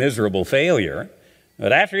a miserable failure,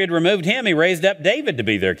 but after he had removed him, he raised up David to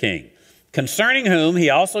be their king, concerning whom he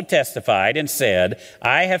also testified and said,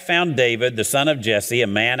 I have found David, the son of Jesse, a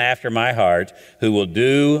man after my heart, who will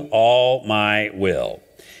do all my will.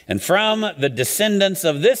 And from the descendants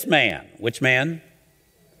of this man, which man?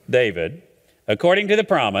 David, according to the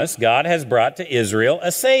promise, God has brought to Israel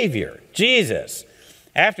a Savior, Jesus.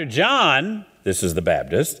 After John, this is the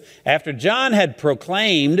Baptist, after John had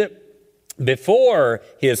proclaimed before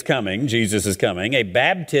his coming, Jesus' coming, a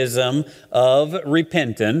baptism of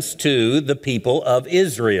repentance to the people of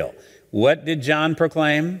Israel. What did John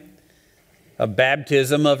proclaim? A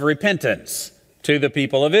baptism of repentance to the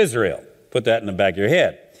people of Israel. Put that in the back of your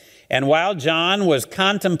head. And while John was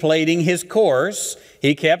contemplating his course,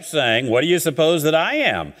 he kept saying, what do you suppose that I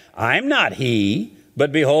am? I'm not he,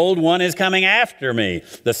 but behold, one is coming after me,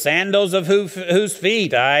 the sandals of whose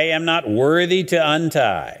feet I am not worthy to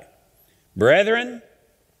untie. Brethren,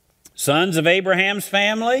 sons of Abraham's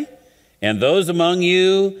family, and those among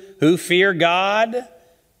you who fear God,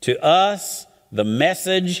 to us the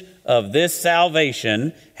message of this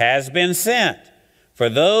salvation has been sent. For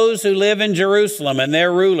those who live in Jerusalem and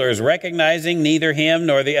their rulers, recognizing neither him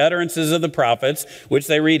nor the utterances of the prophets, which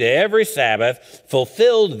they read every Sabbath,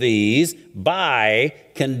 fulfilled these by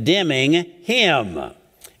condemning him.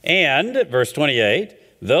 And, verse 28,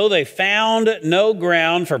 though they found no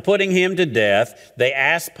ground for putting him to death, they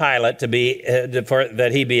asked Pilate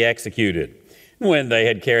that he be executed. When they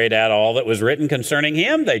had carried out all that was written concerning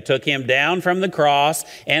him, they took him down from the cross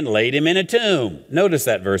and laid him in a tomb. Notice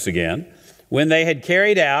that verse again. When they had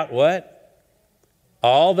carried out what?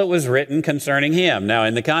 All that was written concerning him. Now,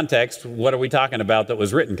 in the context, what are we talking about that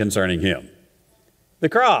was written concerning him? The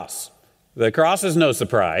cross. The cross is no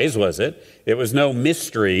surprise, was it? It was no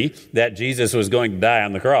mystery that Jesus was going to die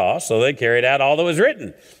on the cross, so they carried out all that was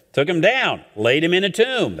written. Took him down, laid him in a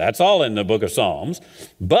tomb. That's all in the book of Psalms.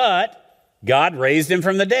 But God raised him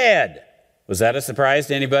from the dead. Was that a surprise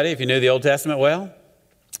to anybody if you knew the Old Testament well?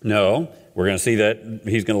 No. We're going to see that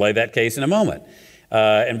he's going to lay that case in a moment.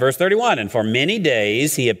 In verse 31, and for many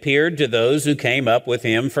days he appeared to those who came up with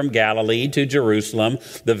him from Galilee to Jerusalem,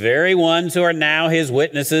 the very ones who are now his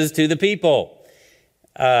witnesses to the people.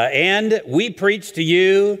 And we preach to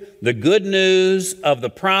you the good news of the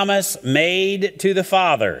promise made to the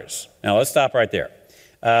fathers. Now let's stop right there.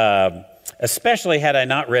 Especially had I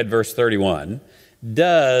not read verse 31,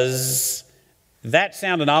 does that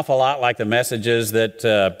sound an awful lot like the messages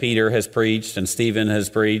that Peter has preached and Stephen has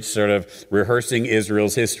preached, sort of rehearsing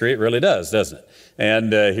Israel's history? It really does, doesn't it?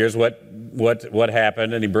 And here's what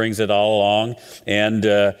happened, and he brings it all along. And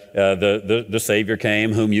the Savior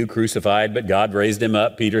came, whom you crucified, but God raised him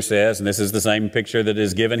up, Peter says, and this is the same picture that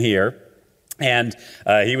is given here. And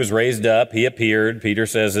he was raised up, he appeared, Peter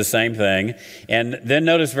says the same thing. And then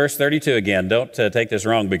notice verse 32 again. Don't take this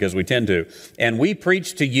wrong because we tend to. And we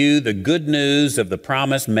preach to you the good news of the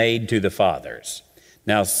promise made to the fathers.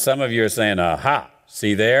 Now some of you are saying, aha,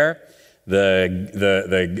 see there?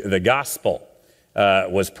 The gospel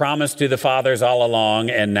was promised to the fathers all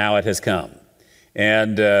along, and now it has come.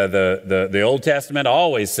 And the Old Testament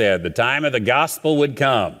always said the time of the gospel would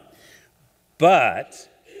come. But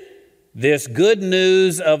this good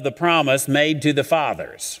news of the promise made to the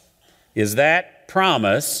fathers, is that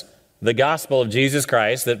promise the gospel of Jesus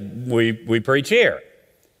Christ that we preach here?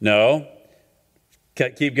 No.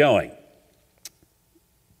 Keep going.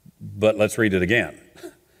 But let's read it again.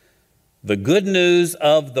 The good news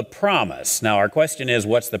of the promise. Now our question is,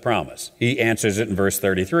 what's the promise? He answers it in verse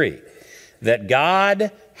 33. That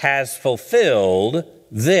God has fulfilled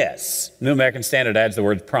this. New American Standard adds the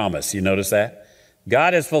word promise. You notice that?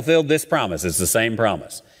 God has fulfilled this promise. It's the same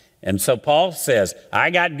promise. And so Paul says,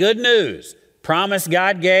 I got good news. Promise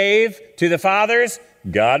God gave to the fathers,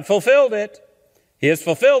 God fulfilled it. He has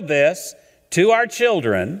fulfilled this to our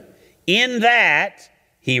children in that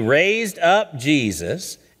he raised up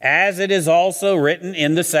Jesus, as it is also written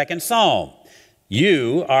in the second Psalm.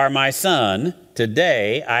 You are my son.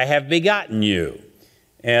 Today I have begotten you.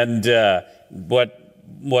 And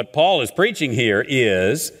what Paul is preaching here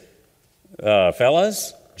is,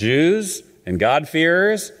 fellas, Jews, and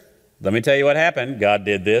God-fearers, let me tell you what happened. God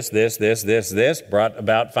did this, brought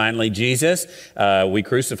about finally Jesus. We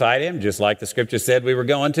crucified him, just like the scripture said we were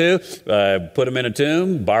going to. Put him in a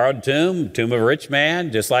tomb, borrowed tomb of a rich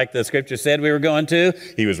man, just like the scripture said we were going to.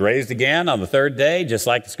 He was raised again on the third day, just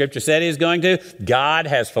like the scripture said he was going to. God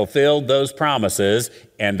has fulfilled those promises,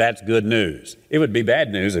 and that's good news. It would be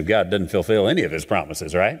bad news if God didn't fulfill any of his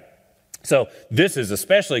promises, right? So this is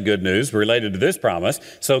especially good news related to this promise.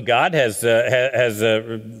 So God has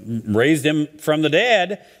raised him from the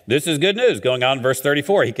dead. This is good news. Going on in verse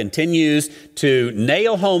 34, he continues to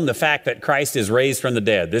nail home the fact that Christ is raised from the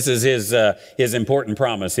dead. This is his important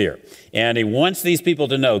promise here. And he wants these people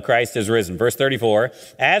to know Christ is risen. Verse 34,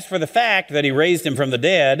 as for the fact that he raised him from the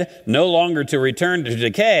dead, no longer to return to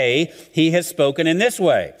decay, he has spoken in this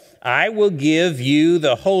way. I will give you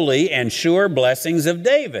the holy and sure blessings of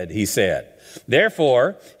David, he said.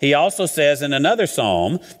 Therefore, he also says in another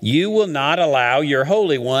psalm, you will not allow your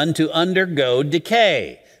Holy One to undergo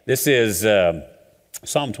decay. This is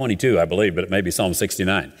Psalm 22, I believe, but it may be Psalm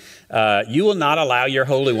 69. You will not allow your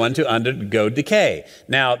Holy One to undergo decay.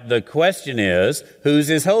 Now, the question is, who's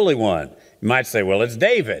his Holy One? You might say, well, it's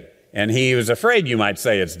David. And he was afraid you might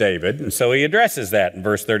say it's David, and so he addresses that in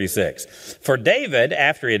verse 36. For David,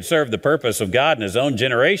 after he had served the purpose of God in his own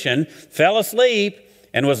generation, fell asleep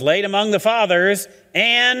and was laid among the fathers,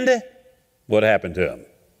 and what happened to him?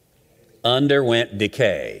 Underwent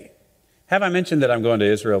decay. Have I mentioned that I'm going to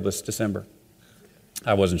Israel this December?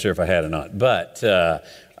 I wasn't sure if I had or not, but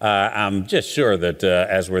I'm just sure that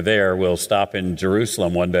as we're there, we'll stop in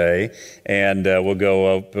Jerusalem one day, and we'll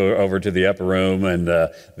go over to the upper room and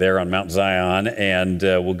there on Mount Zion, and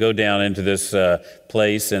we'll go down into this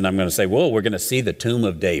place, and I'm going to say, whoa, we're going to see the tomb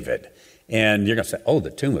of David. And you're going to say, oh, the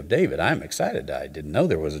tomb of David. I'm excited. I didn't know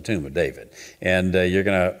there was a tomb of David. And you're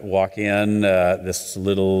going to walk in this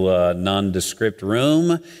little nondescript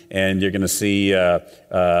room, and you're going to see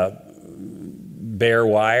bare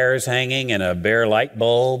wires hanging and a bare light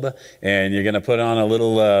bulb, and you're going to put on a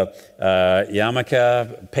little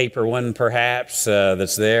yarmulke, paper one perhaps,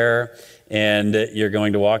 that's there, and you're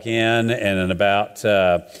going to walk in, and in about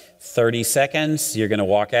 30 seconds, you're going to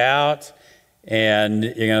walk out, and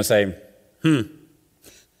you're going to say,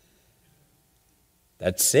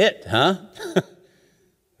 that's it, huh?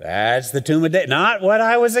 That's the tomb of David. Not what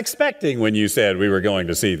I was expecting when you said we were going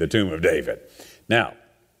to see the tomb of David. Now,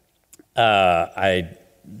 I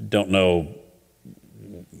don't know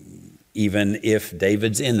even if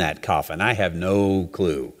David's in that coffin. I have no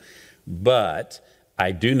clue. But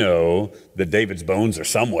I do know that David's bones are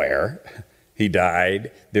somewhere. He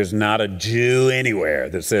died. There's not a Jew anywhere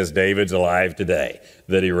that says David's alive today,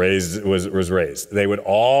 that he was raised. They would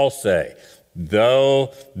all say,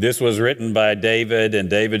 though this was written by David,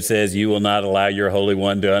 and David says, you will not allow your Holy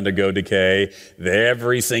One to undergo decay,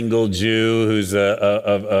 every single Jew who's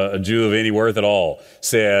a Jew of any worth at all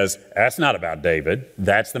says, that's not about David,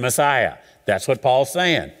 that's the Messiah. That's what Paul's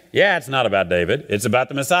saying. Yeah, it's not about David, it's about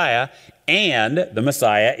the Messiah, and the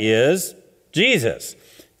Messiah is Jesus.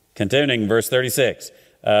 Continuing verse 36,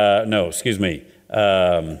 verse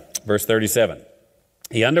 37.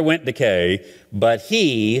 He underwent decay, but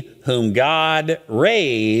he whom God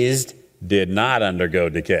raised did not undergo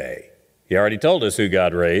decay. He already told us who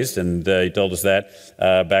God raised, and he told us that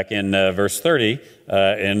back in verse 30,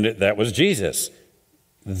 and that was Jesus.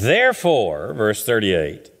 Therefore, verse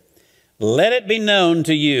 38, let it be known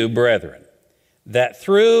to you, brethren, that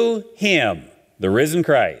through him, the risen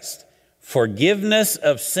Christ, forgiveness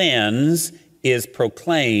of sins is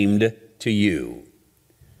proclaimed to you.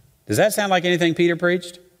 Does that sound like anything Peter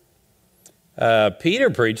preached? Peter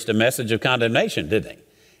preached a message of condemnation, didn't he?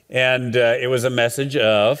 And it was a message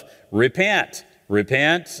of repent.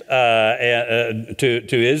 Repent to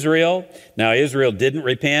Israel. Now, Israel didn't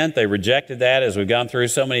repent. They rejected that, as we've gone through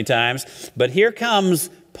so many times. But here comes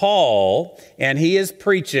Paul, and he is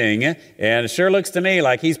preaching, and it sure looks to me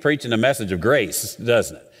like he's preaching a message of grace,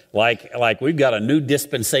 doesn't it? Like we've got a new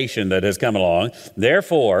dispensation that has come along.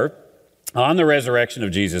 Therefore, on the resurrection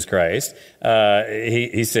of Jesus Christ,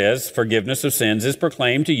 he says, forgiveness of sins is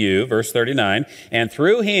proclaimed to you, verse 39, and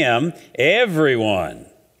through him, everyone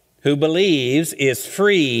who believes is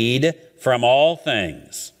freed from all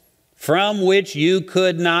things, from which you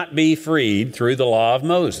could not be freed through the law of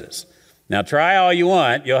Moses. Now, try all you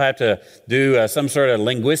want. You'll have to do some sort of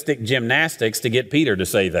linguistic gymnastics to get Peter to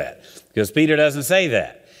say that, because Peter doesn't say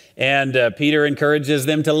that. And Peter encourages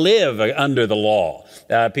them to live under the law.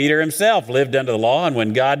 Peter himself lived under the law, and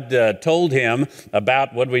when God told him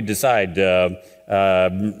about, what did we decide, 10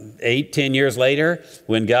 years later,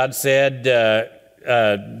 when God said,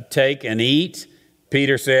 take and eat,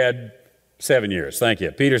 Peter said, 7 years, thank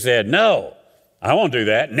you. Peter said, no, I won't do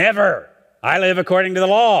that, never. I live according to the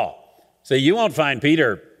law. So you won't find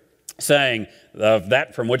Peter saying of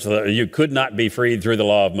that from which you could not be freed through the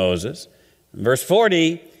law of Moses. Verse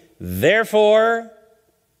 40, therefore,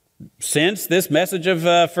 since this message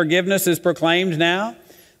of forgiveness is proclaimed now,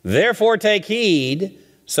 therefore take heed,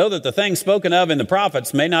 so that the things spoken of in the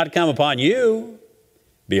prophets may not come upon you.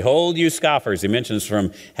 Behold, you scoffers. He mentions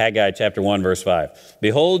from Haggai chapter 1, verse 5.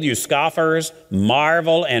 Behold, you scoffers,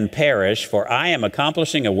 marvel and perish, for I am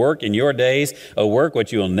accomplishing a work in your days, a work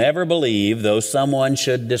which you will never believe, though someone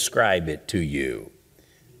should describe it to you.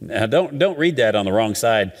 Now, don't read that on the wrong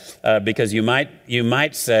side, because you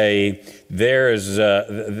might say there's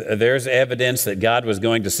evidence that God was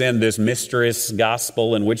going to send this mysterious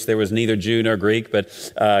gospel in which there was neither Jew nor Greek,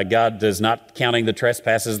 but God is not counting the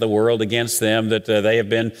trespasses of the world against them, that they have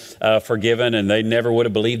been forgiven, and they never would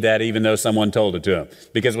have believed that even though someone told it to them.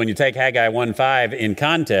 Because when you take Haggai 1:5 in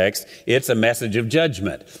context, it's a message of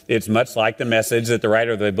judgment. It's much like the message that the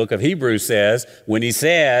writer of the book of Hebrews says when he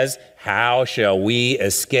says, how shall we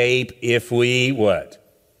escape if we, what?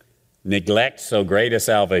 Neglect so great a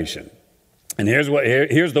salvation. And here's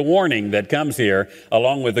the warning that comes here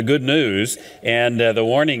along with the good news. And the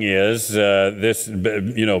warning is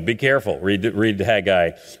be careful. Read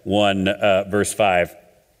Haggai 1, verse 5.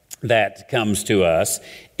 that comes to us.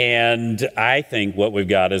 And I think what we've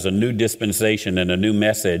got is a new dispensation and a new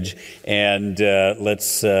message. And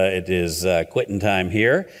it is quitting time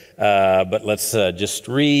here. But let's just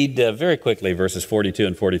read very quickly verses 42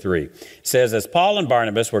 and 43. It says, as Paul and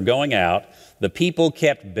Barnabas were going out, the people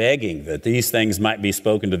kept begging that these things might be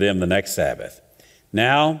spoken to them the next Sabbath.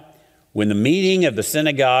 Now, when the meeting of the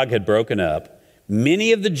synagogue had broken up,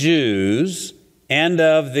 many of the Jews and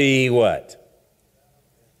of the what?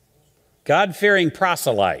 God-fearing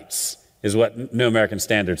proselytes is what New American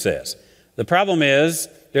Standard says. The problem is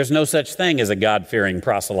there's no such thing as a God-fearing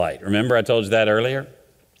proselyte. Remember I told you that earlier?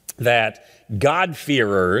 That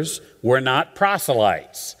God-fearers were not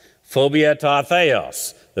proselytes. Phobia ta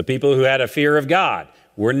theos, the people who had a fear of God,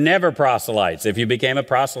 were never proselytes. If you became a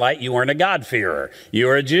proselyte, you weren't a God-fearer. You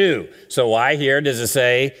were a Jew. So why here does it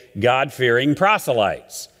say God-fearing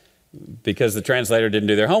proselytes? Because the translator didn't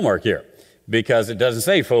do their homework here. Because it doesn't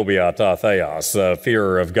say phobia ta theos,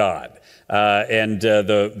 fearer of God.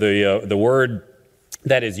 The word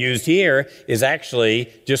that is used here is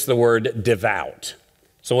actually just the word devout.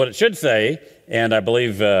 So what it should say, and I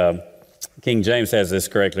believe King James has this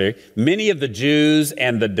correctly, many of the Jews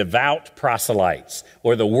and the devout proselytes,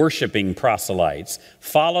 or the worshiping proselytes,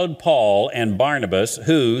 followed Paul and Barnabas,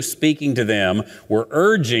 who, speaking to them, were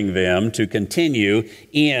urging them to continue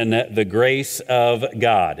in the grace of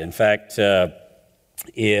God. In fact,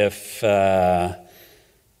 if I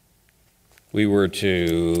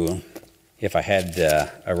had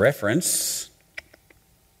a reference,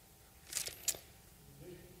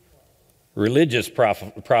 religious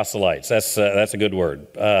proselytes, that's a good word.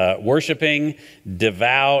 Worshiping,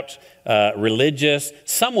 devout, religious,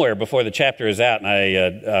 somewhere before the chapter is out,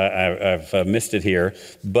 and I've missed it here,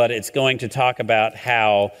 but it's going to talk about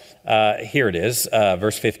how, here it is,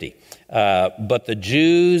 verse 50. But the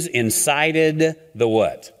Jews incited the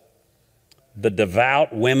what? The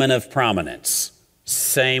devout women of prominence.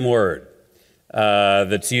 Same word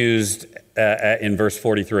that's used in verse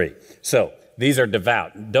 43. So, these are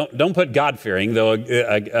devout. Don't put God-fearing, though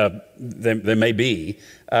they may be.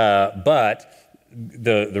 But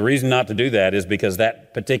the reason not to do that is because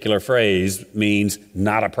that particular phrase means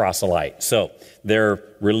not a proselyte. So they're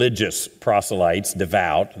religious proselytes,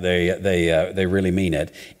 devout. They really mean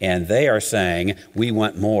it. And they are saying, we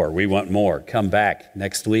want more. We want more. Come back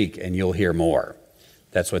next week and you'll hear more.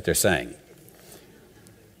 That's what they're saying.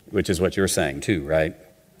 Which is what you're saying too, right?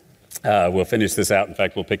 We'll finish this out. In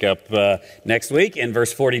fact, we'll pick up next week in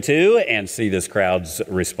verse 42 and see this crowd's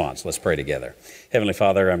response. Let's pray together. Heavenly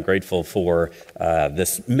Father, I'm grateful for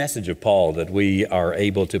this message of Paul that we are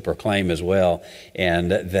able to proclaim as well,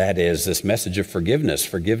 and that is this message of forgiveness.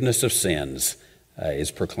 Forgiveness of sins is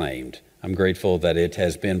proclaimed. I'm grateful that it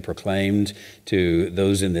has been proclaimed to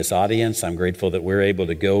those in this audience. I'm grateful that we're able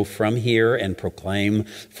to go from here and proclaim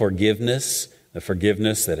forgiveness, the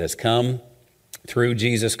forgiveness that has come through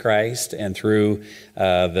Jesus Christ and through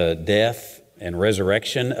the death and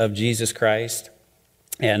resurrection of Jesus Christ,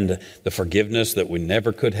 and the forgiveness that we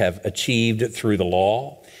never could have achieved through the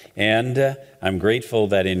law. And I'm grateful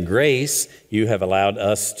that in grace you have allowed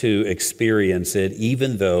us to experience it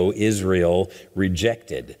even though Israel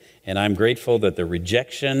rejected. And I'm grateful that the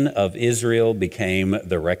rejection of Israel became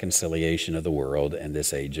the reconciliation of the world and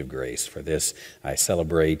this age of grace. For this I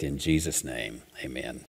celebrate in Jesus' name. Amen.